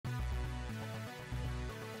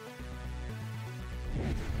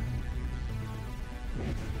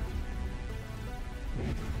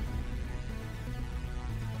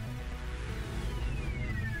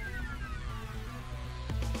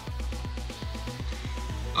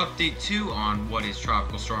Update 2 on what is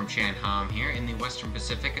Tropical Storm Chan-Hom here in the Western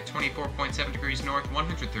Pacific at 24.7 degrees north,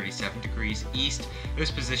 137 degrees east.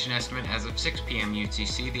 This position estimate as of 6 p.m.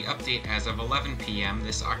 UTC, the update as of 11 p.m.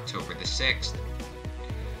 this October the 6th.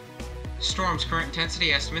 Storm's current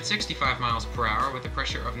intensity estimate 65 miles per hour with a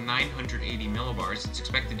pressure of 980 millibars. It's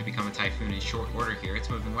expected to become a typhoon in short order here. It's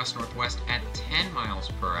moving west-northwest at 10 miles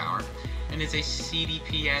per hour and is a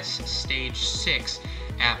CDPS Stage 6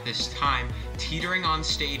 at this time, teetering on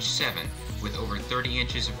Stage 7 with over 30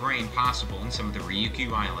 inches of rain possible in some of the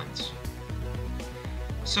Ryukyu Islands.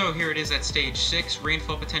 So here it is at Stage 6,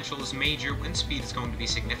 rainfall potential is major, wind speed is going to be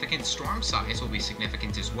significant, storm size will be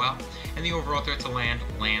significant as well, and the overall threat to land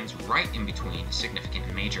lands right in between significant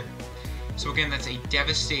and major. So again, that's a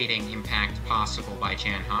devastating impact possible by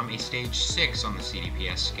Chanhom, a Stage 6 on the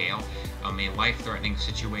CDPS scale, a life-threatening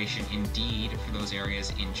situation indeed for those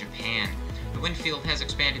areas in Japan. The wind field has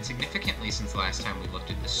expanded significantly since the last time we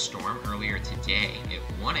looked at this storm earlier today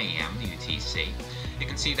at 1 a.m. UTC. You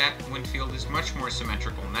can see that wind field is much more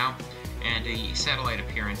symmetrical now, and a satellite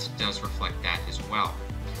appearance does reflect that as well.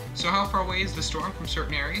 So how far away is the storm from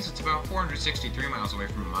certain areas? It's about 463 miles away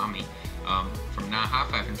from Amami, from Naha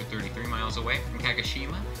 533 miles away, from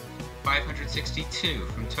Kagoshima 562,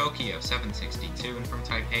 from Tokyo 762, and from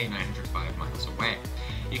Taipei 905 miles away.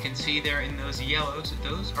 You can see there in those yellows,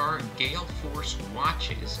 those are gale force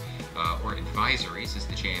watches, or advisories as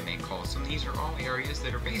the JMA calls them. These are all areas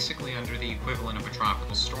that are basically under the equivalent of a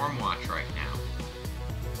tropical storm watch right now.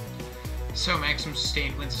 So maximum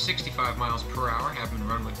sustained winds of 65 miles per hour have been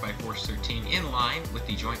run with by Force 13 in line with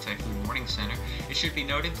the Joint Typhoon Warning Center. It should be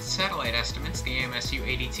noted that satellite estimates, the AMSU,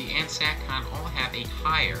 ADT, and SATCON all have a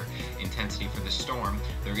higher intensity for the storm.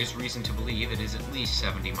 There is reason to believe it is at least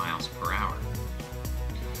 70 miles per hour.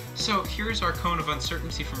 So here's our cone of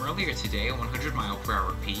uncertainty from earlier today. A 100 mile per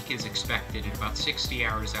hour peak is expected at about 60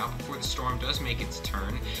 hours out before the storm does make its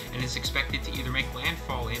turn, and is expected to either make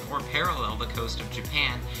landfall in or parallel the coast of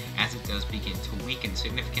Japan as it does begin to weaken.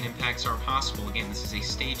 Significant impacts are possible. Again, this is a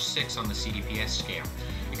Stage 6 on the CDPS scale.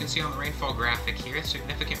 You can see on the rainfall graphic here,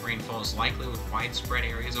 significant rainfall is likely with widespread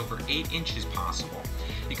areas over 8 inches possible.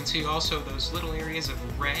 You can see also those little areas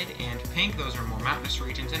of red and pink, those are more mountainous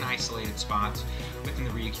regions and isolated spots within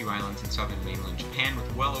the Ryukyu Islands in southern mainland Japan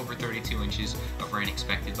with well over 32 inches of rain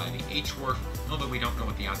expected by the H-WRF, although we don't know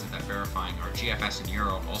what the odds of that verifying are. GFS and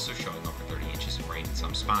Euro also showing over 30 inches of rain in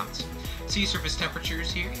some spots. Sea surface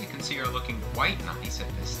temperatures here, you can see, are looking quite nice at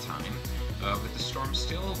this time, with the storm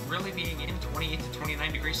still really being in 28 to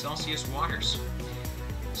 29 degrees Celsius waters.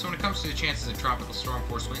 So when it comes to the chances of tropical storm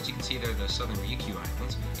force winds, you can see there the southern Ryukyu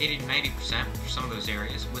Islands, 80 to 90% for some of those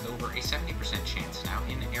areas, with over a 70% chance now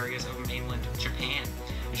in areas of mainland Japan.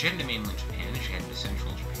 As you head into mainland Japan, as you head into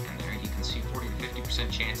central Japan there, you can see 40 to 50%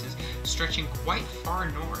 chances stretching quite far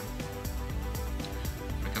north.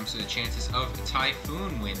 When it comes to the chances of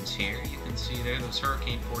typhoon winds here, you can see there those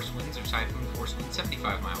hurricane force winds or typhoon force winds,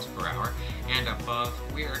 75 miles per hour, and above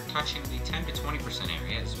we are touching the 10 to 20%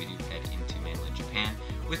 area as we do head into mainland Japan,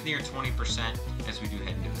 with near 20% as we do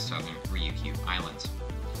head into the southern Ryukyu Islands.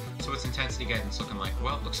 So what's intensity guidance looking like?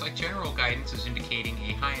 Well, it looks like general guidance is indicating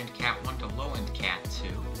a high-end Cat 1 to low-end Cat 2.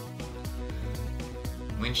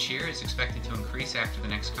 Wind shear is expected to increase after the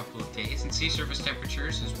next couple of days, and sea surface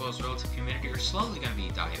temperatures as well as relative humidity are slowly going to be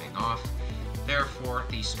diving off. Therefore,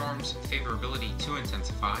 the storm's favorability to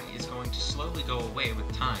intensify is going to slowly go away with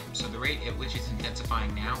time, so the rate at which it's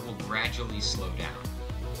intensifying now will gradually slow down.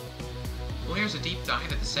 Well, here's a deep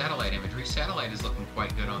dive at the satellite imagery. Satellite is looking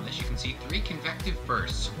quite good on this. You can see 3 convective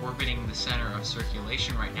bursts orbiting the center of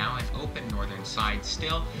circulation right now, and open northern side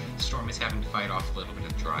still. The storm is having to fight off a little bit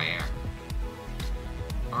of dry air.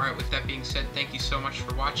 Alright, with that being said, thank you so much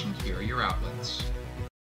for watching. Here are your outlets.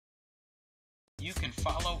 You can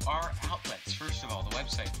follow our outlets. First of all, the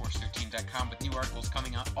website force13.com with new articles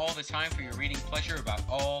coming out all the time for your reading pleasure about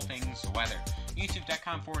all things weather.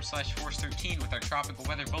 YouTube.com/force13 with our tropical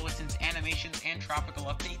weather bulletins, animations, and tropical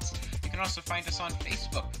updates. You can also find us on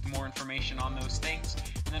Facebook with more information on those things.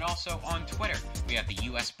 And then also on Twitter. We have the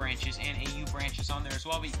US branches and AU branches on there as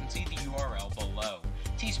well, but you can see the URL below.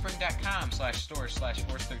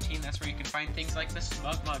 Teespring.com/store/force13. That's where you can find things like the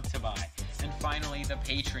Smug Mug to buy. And finally, the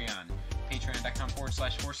Patreon.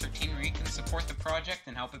 Patreon.com/force13 where you can support the project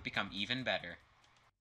and help it become even better.